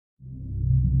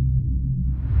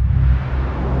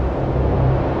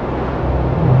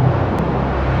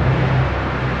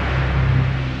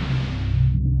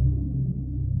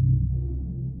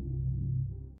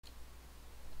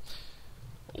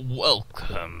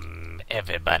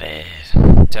everybody,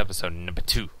 to episode number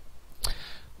 2.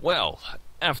 Well,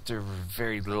 after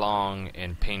very long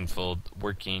and painful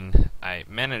working, I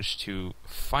managed to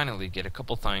finally get a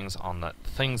couple things on the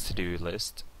things to do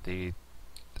list.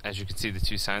 As you can see, the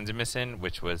two signs are missing,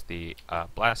 which was the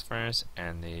blast furnace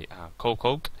and the coal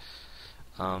coke.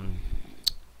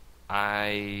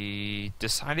 I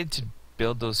decided to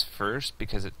build those first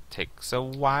because it takes a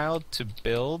while to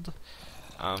build.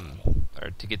 Or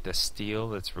to get the steel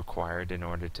that's required in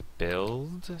order to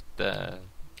build the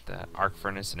arc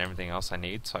furnace and everything else I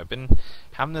need. So I've been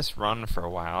having this run for a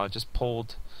while. I just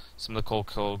pulled some of the coal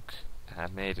coke. I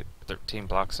made 13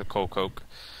 blocks of coal coke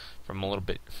from a little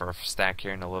bit for a stack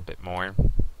here and a little bit more.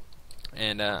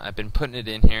 And I've been putting it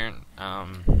in here. I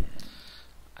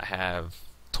have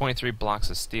 23 blocks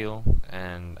of steel,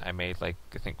 and I made I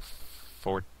think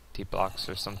 40 blocks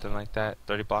or something like that.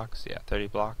 30 blocks? Yeah, 30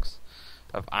 blocks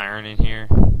of iron in here.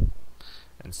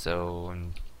 And so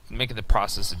I'm making the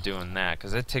process of doing that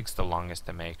because it takes the longest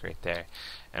to make right there.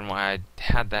 And when I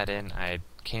had that in, I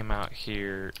came out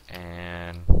here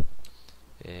and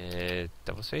it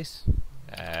double space.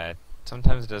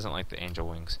 Sometimes it doesn't like the angel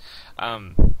wings.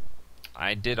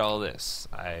 I did all this.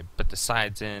 I put the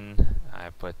sides in,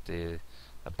 I put the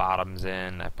bottoms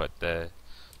in, I put the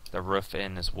roof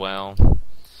in as well.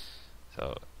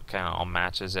 So kind of all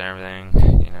matches and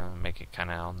everything, make it kind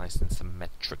of all nice and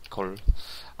symmetrical.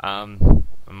 I'm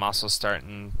also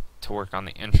starting to work on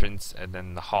the entrance and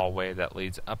then the hallway that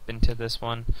leads up into this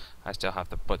one. I still have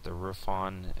to put the roof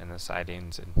on and the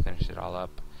sidings and finish it all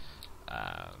up.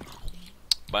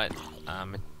 But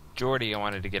majority I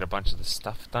wanted to get a bunch of the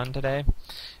stuff done today,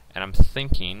 and I'm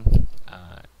thinking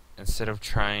instead of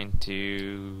trying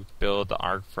to build the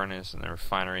arc furnace and the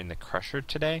refinery and the crusher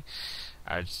today,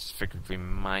 I just figured we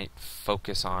might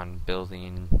focus on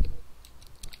building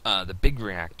the big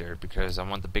reactor, because I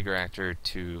want the big reactor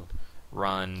to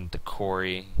run the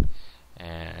quarry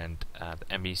and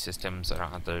the ME systems. I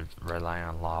don't have to rely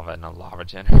on lava and a lava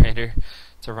generator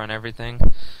to run everything,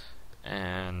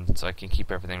 and so I can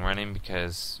keep everything running,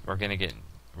 because we're gonna get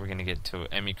to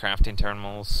ME crafting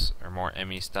terminals or more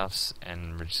ME stuffs,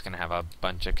 and we're just gonna have a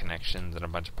bunch of connections and a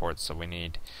bunch of ports. So we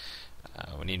need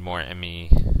more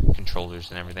ME controllers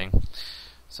and everything.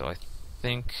 So I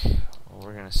think what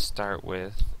we're gonna start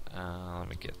with, let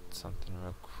me get something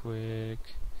real quick.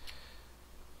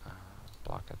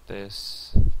 Block at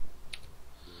this.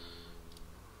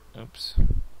 Oops.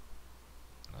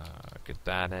 Get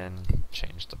that in.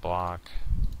 Change the block.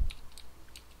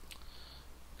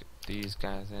 Get these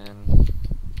guys in.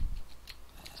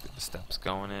 Let's get the steps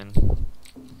going in.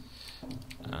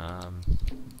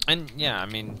 And yeah, I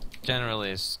mean, generally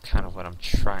is kind of what I'm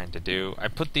trying to do. I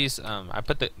put these, I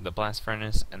put the blast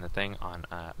furnace and the thing on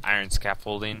iron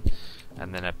scaffolding,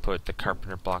 and then I put the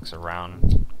carpenter blocks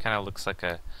around. Kind of looks like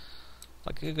a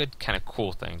good kind of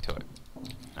cool thing to it.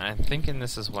 And I'm thinking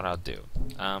this is what I'll do.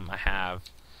 I have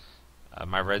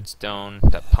my redstone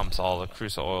that pumps all the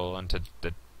crucial oil into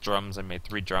the drums. I made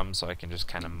 3 drums so I can just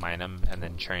kind of mine them and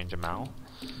then change them out.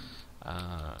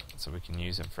 So we can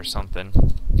use them for something.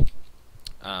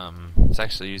 It's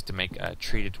actually used to make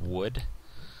treated wood.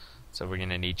 So we're going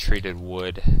to need treated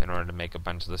wood in order to make a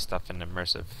bunch of the stuff in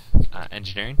immersive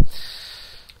engineering.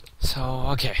 So,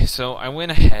 okay, so I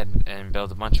went ahead and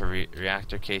built a bunch of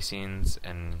reactor casings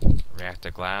and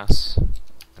reactor glass.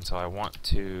 And so I want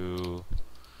to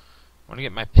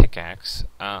get my pickaxe.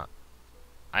 I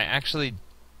actually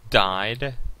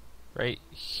died right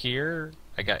here.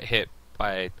 I got hit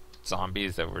by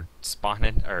zombies that were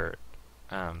spawning, or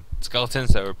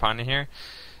skeletons that were spawning here,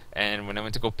 and when I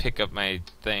went to go pick up my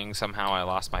thing, somehow I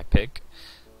lost my pick.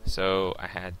 So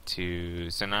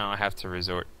now I have to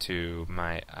resort to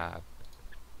my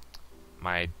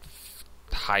my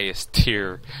highest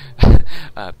tier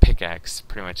pickaxe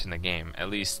pretty much in the game, at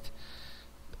least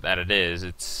that it is.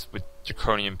 It's with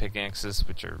draconium pickaxes,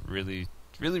 which are really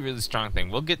strong thing.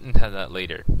 We'll get into that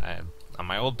later. On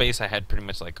my old base I had pretty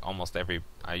much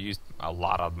I used a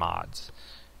lot of mods,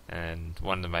 and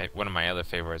one of my other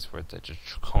favorites were the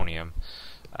draconium.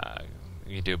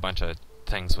 You can do a bunch of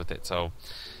things with it, so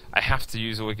I have to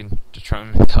use a wicked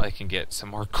draconium until I can get some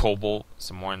more cobalt,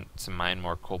 mine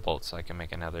more cobalt, so I can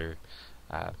make another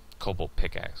cobalt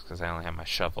pickaxe, because I only have my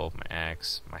shovel, my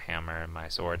axe, my hammer, and my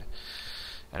sword,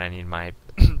 and I need my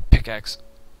pickaxe.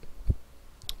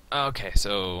 Okay,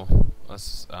 so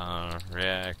let's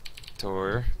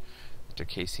reactor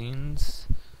casings.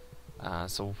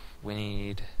 So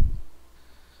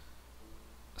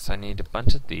I need a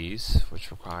bunch of these,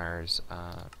 which requires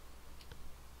I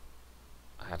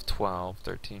have 12,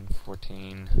 13,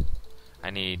 14. I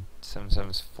need 7,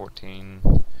 7,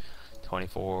 14,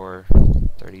 24,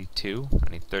 32. I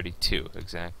need 32,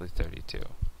 exactly 32.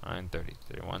 9, 30,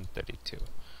 31, 32.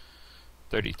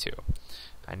 32.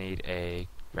 I need a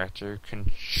reactor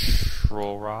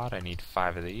control rod. I need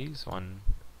 5 of these. One.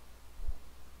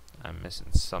 I'm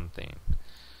missing something.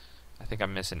 I think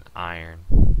I'm missing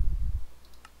iron.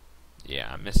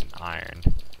 Yeah, I'm missing iron.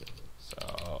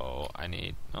 So I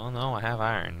need. Oh no, I have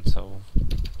iron. So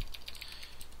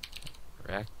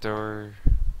reactor.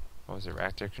 What was it?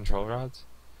 Reactor control rods?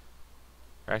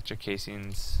 Reactor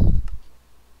casings.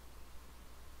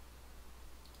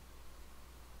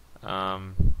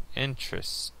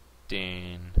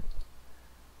 Interesting.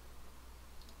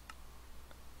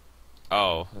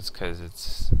 Oh, that's because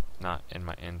it's not in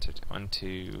my enter. 1,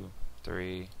 2,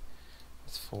 3.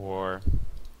 That's 4.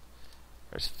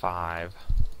 There's 5.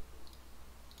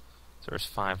 So there's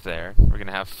 5 there. We're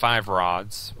gonna have 5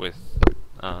 rods with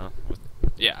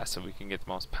yeah, so we can get the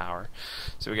most power.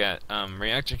 So we got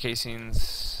reactor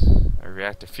casings,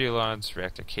 reactor fuel rods,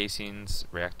 reactor casings,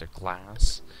 reactor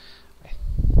glass.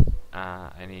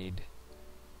 I need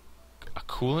a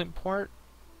coolant port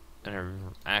and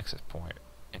an access point.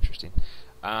 Interesting.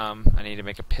 I need to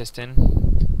make a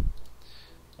piston.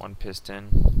 1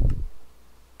 piston.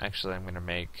 Actually, I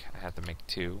have to make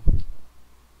 2.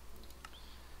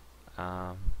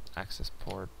 Access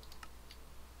port.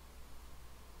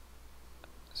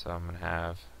 So I'm gonna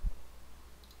have.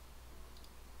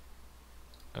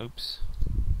 Oops.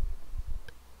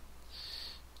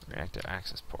 Reactor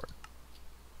access port.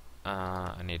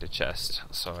 I need a chest,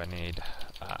 so I need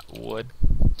wood.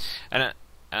 And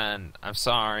I'm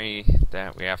sorry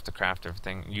that we have to craft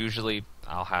everything. Usually,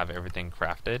 I'll have everything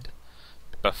crafted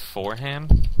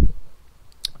beforehand,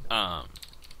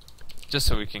 just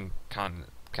so we can kind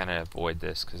of avoid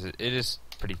this, because it is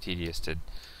pretty tedious to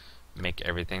make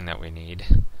everything that we need.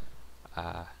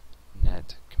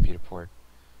 Net computer port.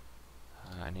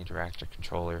 I need a reactor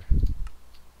controller.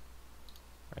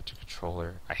 Reactor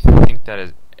controller. I think that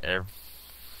is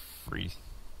everything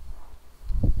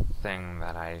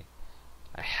that I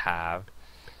have.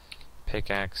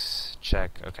 Pickaxe,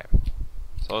 check. Okay.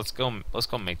 So let's go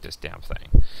make this damn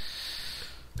thing.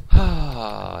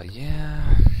 Oh,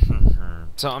 yeah.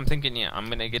 So I'm thinking, yeah, I'm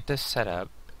gonna get this set up.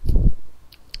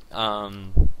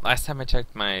 Last time I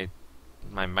checked, my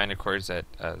miner core is at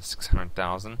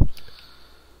 600,000.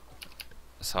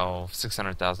 So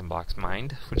 600,000 blocks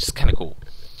mined, which is kind of cool.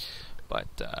 But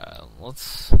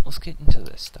let's get into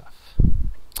this stuff.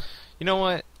 You know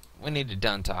what? We need to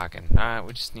done talking.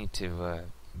 We just need to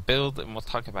build, and we'll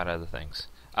talk about other things.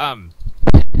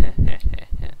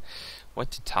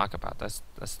 What to talk about?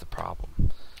 That's the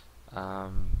problem.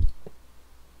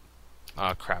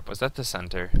 Oh crap! Was that the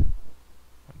center? 1,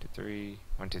 2, 3.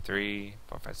 1, 2, 3.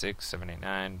 4, 5, 6, 7, 8,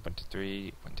 9. 1, 2,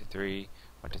 3. 1, 2, 3.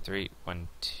 1, 2, 3. 1,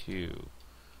 2.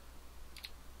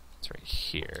 It's right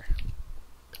here.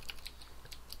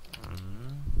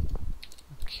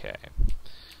 Okay.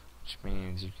 Which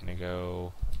means you're gonna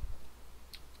go.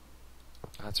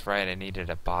 That's right. I needed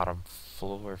a bottom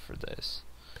floor for this.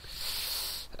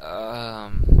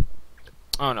 Oh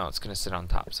no, it's gonna sit on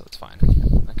top, so it's fine.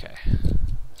 Okay.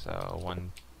 So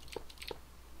 1.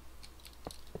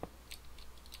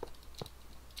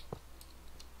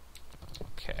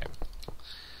 Okay.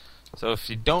 So if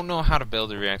you don't know how to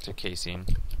build a reactor casing,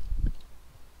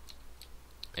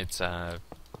 it's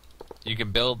you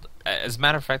can build. As a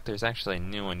matter of fact, there's actually a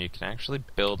new one. You can actually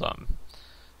build them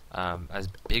as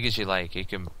big as you like. You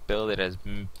can build it as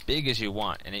big as you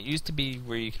want. And it used to be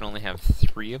where you can only have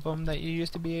 3 of them that you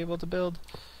used to be able to build.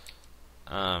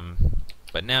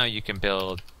 But now you can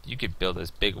build. You could build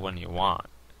as big one you want,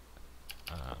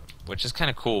 which is kind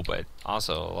of cool, but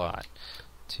also a lot.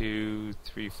 2,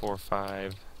 3, 4,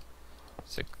 5,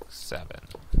 6, 7.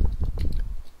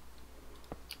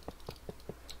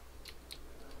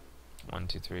 1,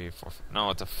 2, 3, 4, 5. No,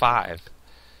 it's a 5.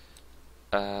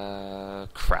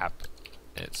 Crap.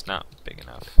 It's not big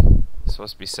enough. It's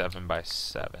supposed to be 7 by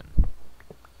 7.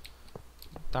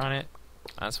 Darn it.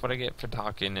 That's what I get for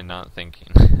talking and not thinking.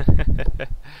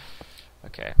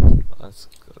 Okay, let's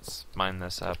mine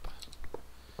this up.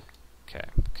 Okay,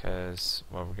 because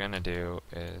what we're gonna do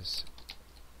is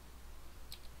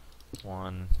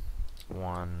 1,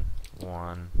 1,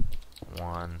 1,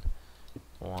 1,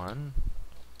 1.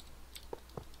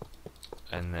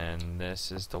 And then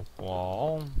this is the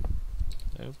wall.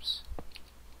 Oops.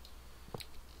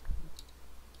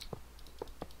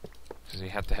 Because we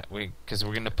have to. Because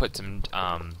we're gonna put some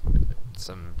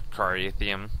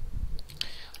carithium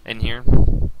in here,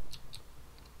 and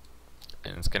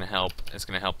it's gonna help. It's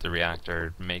gonna help the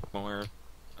reactor make more.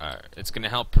 It's gonna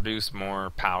help produce more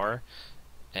power,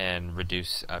 and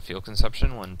reduce fuel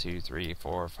consumption. 1, 2, 3,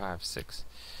 4, 5, 6.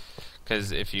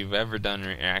 Because if you've ever done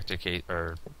reactor case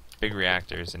or big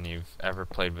reactors and you've ever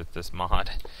played with this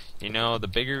mod, you know the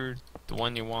bigger the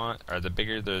one you want, or the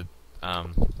bigger the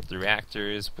reactor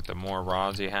is, with the more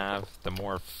rods you have, the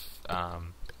more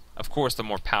of course the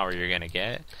more power you're gonna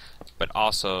get, but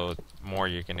also more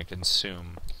you're gonna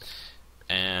consume.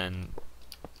 And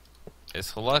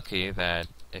it's lucky that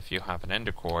if you have an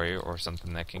ender quarry or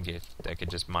something that can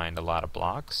just mine a lot of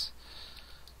blocks.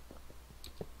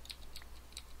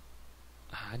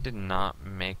 I did not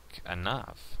make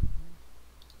enough.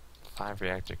 5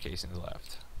 reactor casings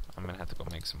left. I'm gonna have to go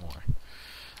make some more.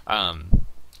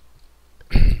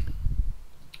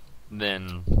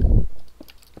 Then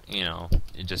you know,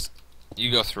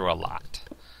 you go through a lot.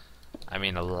 I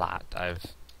mean, a lot. I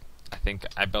think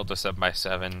I built a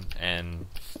 7x7, and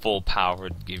full power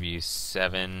would give you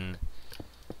 7.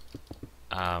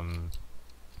 I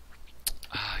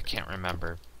can't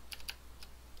remember.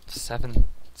 7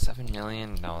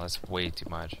 million? No, that's way too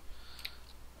much.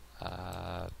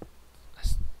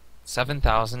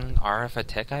 7,000 RF a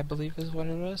tick, I believe, is what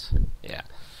it was. Yeah,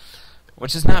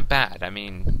 which is not bad. I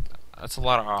mean, that's a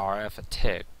lot of RF a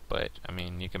tick, but I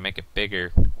mean, you can make it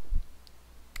bigger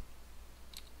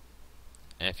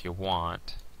if you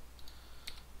want,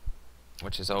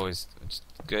 which is always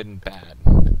good and bad.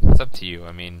 It's up to you.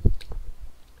 I mean,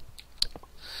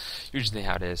 usually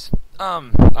how it is.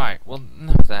 Alright, well,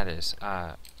 enough of that is.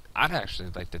 I'd actually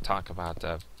like to talk about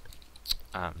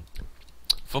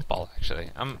football,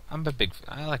 actually. I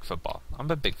like football. I'm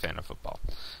a big fan of football.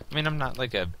 I mean, I'm not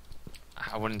like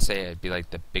I wouldn't say I'd be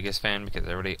like the biggest fan, because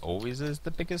everybody always is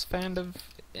the biggest fan of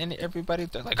everybody.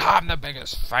 They're like, oh, I'm the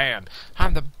biggest fan.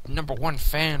 I'm the #1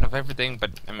 fan of everything.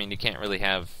 But, I mean, you can't really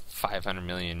have 500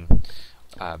 million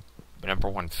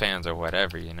 #1 fans or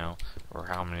whatever, you know, or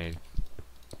how many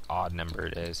odd number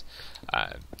it is.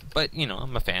 But, you know,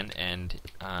 I'm a fan, and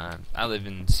I live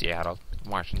in Seattle,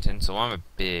 Washington, so I'm a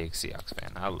big Seahawks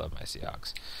fan. I love my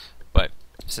Seahawks. But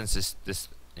since this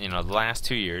you know, the last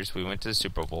 2 years, we went to the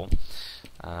Super Bowl.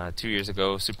 2 years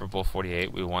ago, Super Bowl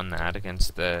 48, we won that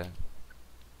against the...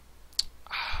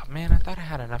 man, I thought I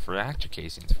had enough reactor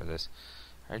casings for this.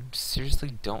 I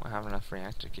seriously don't have enough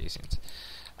reactor casings.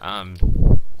 Come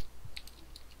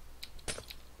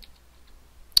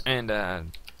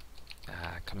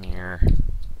here.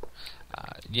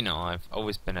 You know, I've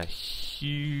always been a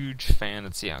huge fan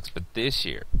of the Seahawks, but this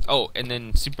year... Oh, and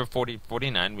then Super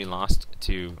 49, we lost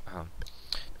to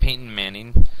Peyton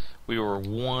Manning. We were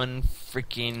 1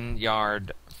 freaking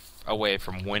yard away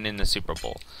from winning the Super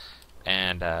Bowl.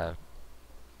 And, it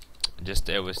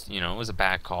was, you know, it was a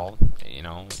bad call. You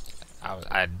know,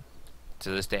 I to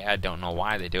this day, I don't know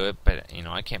why they do it, but, you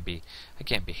know, I can't be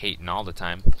hating all the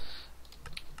time.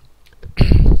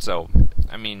 So,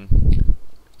 I mean...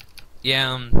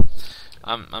 yeah,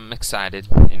 I'm excited.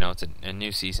 You know, it's a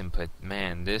new season, but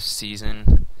man, this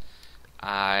season,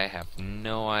 I have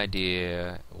no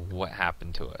idea what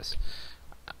happened to us.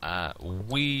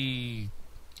 We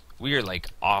are like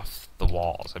off the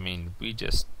walls. I mean, we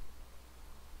just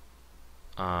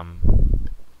 1,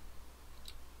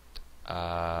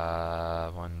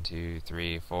 2,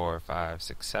 3, 4, 5,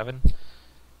 6, 7.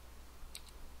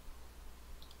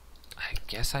 I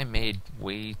guess I made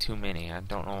way too many. I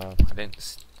don't know. I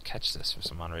didn't catch this for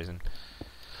some odd reason.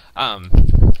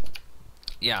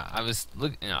 Yeah, I was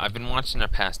you know, I've been watching our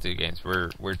past 2 games.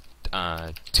 We're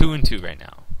 2-2 right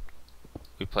now.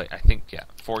 We play, I think,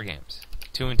 4 games.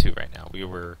 2-2 right now. We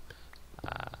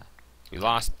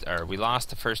lost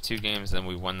the first 2 games, then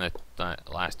we won the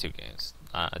last 2 games.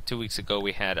 2 weeks ago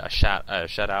we had a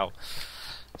shutout.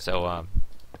 So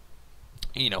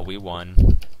you know, we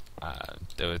won. I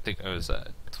think it was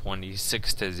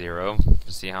 26-0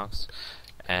 for Seahawks,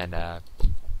 and I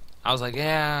was like,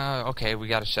 yeah, okay, we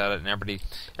got a shot at it. And everybody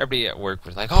at work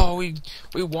was like, oh, we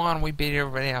won, we beat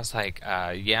everybody. I was like,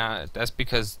 yeah, that's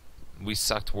because we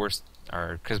sucked worse,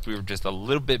 or because we were just a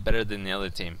little bit better than the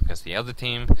other team. Because the other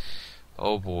team,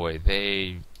 oh boy,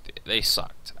 they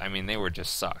sucked. I mean, they were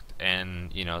just sucked.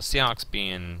 And you know, Seahawks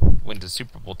went to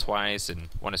Super Bowl twice and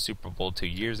won a Super Bowl 2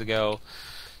 years ago.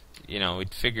 You know, we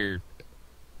figured,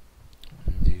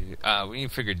 you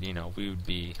know, we would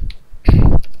be,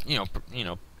 you know,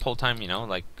 full time, you know,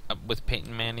 like with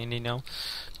Peyton Manning, you know.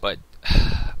 But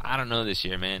I don't know this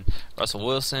year, man. Russell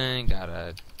Wilson got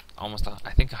I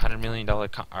think $100 million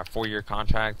 4-year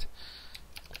contract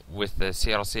with the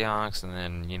Seattle Seahawks, and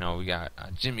then you know we got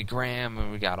Jimmy Graham,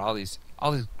 and we got all these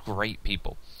great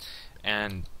people,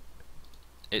 and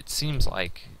it seems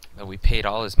like that we paid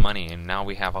all this money, and now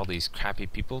we have all these crappy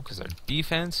people because our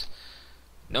defense,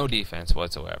 no defense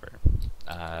whatsoever.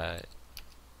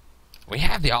 We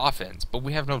have the offense, but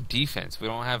we have no defense. We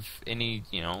don't have any,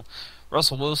 you know.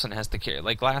 Russell Wilson has to carry.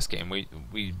 Like last game,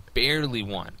 we barely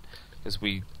won because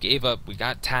we gave up. We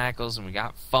got tackles and we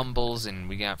got fumbles and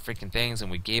we got freaking things, and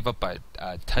we gave up a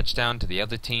touchdown to the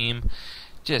other team.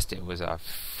 Just, it was a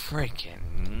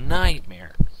freaking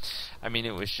nightmare. I mean,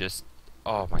 it was just,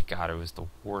 oh my god, it was the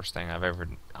worst thing I've ever.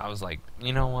 I was like,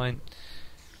 you know what?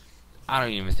 I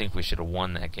don't even think we should have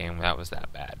won that game. That was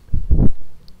that bad.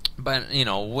 But, you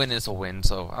know, win is a win,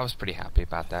 so I was pretty happy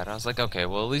about that. I was like, okay,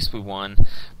 well, at least we won.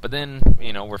 But then,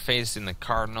 you know, we're facing the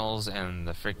Cardinals and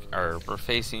we're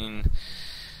facing.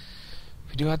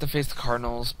 We do have to face the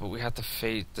Cardinals, but we have to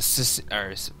face the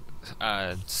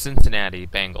Cincinnati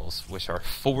Bengals, which are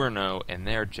 4-0, and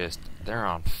they're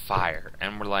on fire.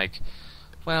 And we're like,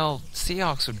 well,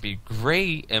 Seahawks would be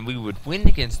great, and we would win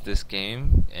against this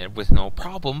game with no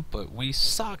problem, but we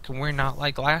suck, and we're not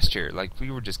like last year. Like,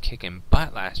 we were just kicking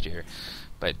butt last year.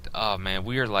 But, oh, man,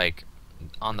 we are, like,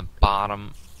 on the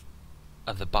bottom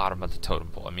of the totem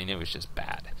pole. I mean, it was just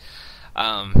bad.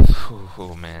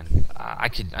 Oh, man. I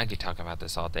could talk about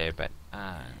this all day, but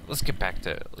let's get back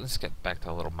to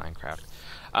a little Minecraft.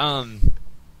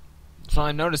 So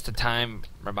I noticed the time.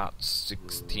 We're about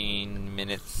 16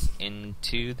 minutes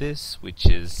into this, which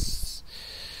is,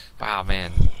 wow,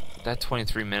 man, that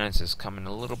 23 minutes is coming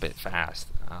a little bit fast.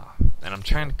 And I'm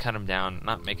trying to cut them down,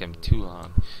 not make them too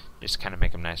long, just kind of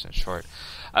make them nice and short.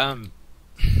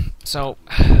 So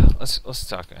let's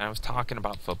talk. I was talking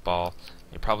about football.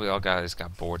 You probably all guys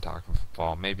got bored talking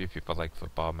football. Maybe people like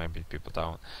football, maybe people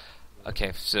don't.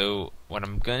 Okay, so what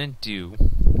I'm gonna do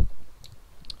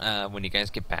when you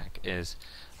guys get back is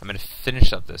I'm gonna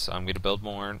finish up this. So I'm gonna build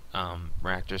more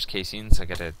reactors casings. I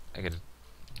gotta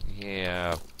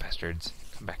yeah, bastards,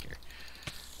 come back here.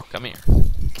 Come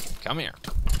here.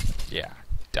 Yeah,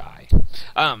 die.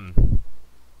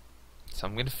 So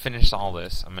I'm gonna finish all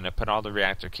this. I'm gonna put all the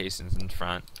reactor casings in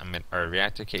front. Or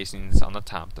reactor casings on the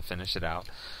top to finish it out.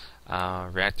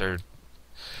 Reactor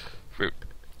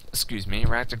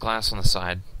glass on the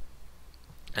side,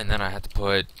 and then I have to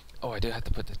put. Oh, I do have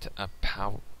to put the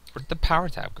power. Where did the power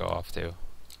tap go off to?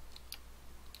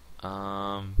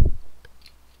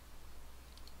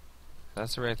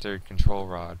 That's the reactor control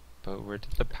rod, but where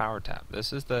did the power tap?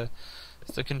 This is the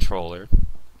controller,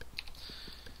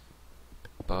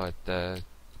 but the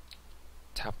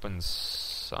tap one's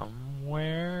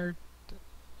somewhere.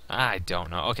 I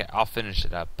don't know. Okay, I'll finish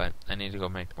it up, but I need to go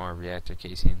make more reactor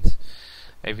casings.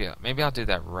 Maybe I'll do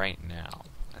that right now.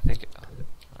 I think.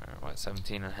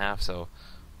 17.5, so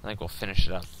I think we'll finish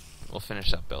it up. We'll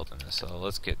finish up building this. So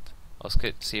let's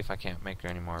see if I can't make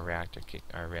any more reactor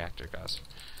glass.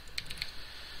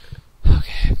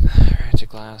 Okay, reactor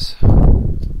glass.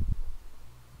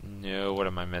 No, what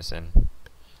am I missing?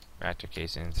 Reactor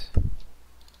casings.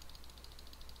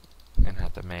 I'm gonna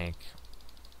have to make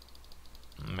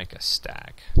a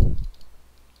stack.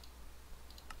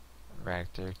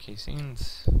 Reactor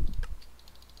casings.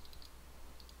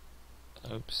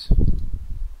 Oops.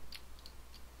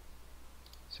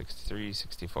 63,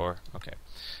 64. Okay.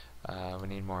 We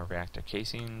need more reactor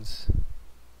casings.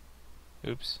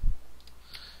 Oops.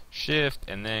 Shift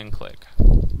and then click.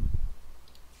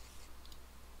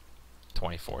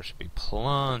 24 should be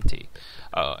plenty.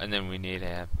 Oh, and then we need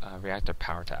a reactor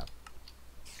power tap.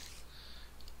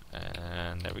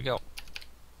 And there we go.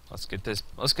 Let's get this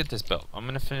built. I'm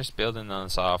gonna finish building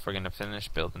this off. We're gonna finish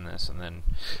building this, and then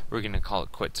we're gonna call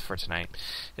it quits for tonight.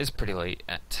 It's pretty late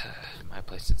at my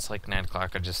place. It's like 9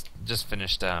 o'clock. I just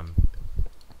finished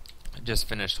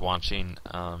watching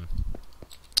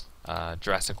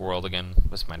Jurassic World again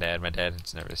with my dad. My dad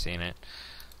has never seen it,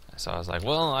 so I was like,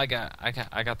 well, I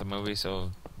got the movie,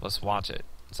 so let's watch it.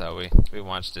 So we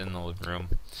watched it in the living room.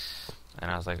 And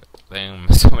I was like,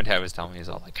 so my dad was telling me, he's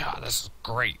all like, oh, this is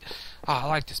great. Oh, I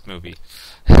like this movie.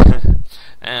 And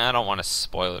I don't want to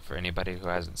spoil it for anybody who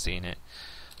hasn't seen it.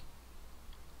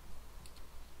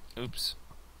 Oops.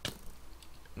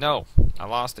 No, I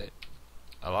lost it.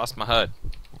 I lost my HUD.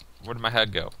 Where did my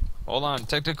HUD go? Hold on,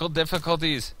 technical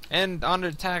difficulties. And under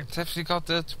attack, technical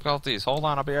difficulties. Hold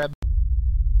on, I'll be right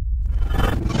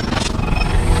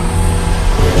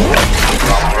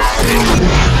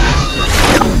back.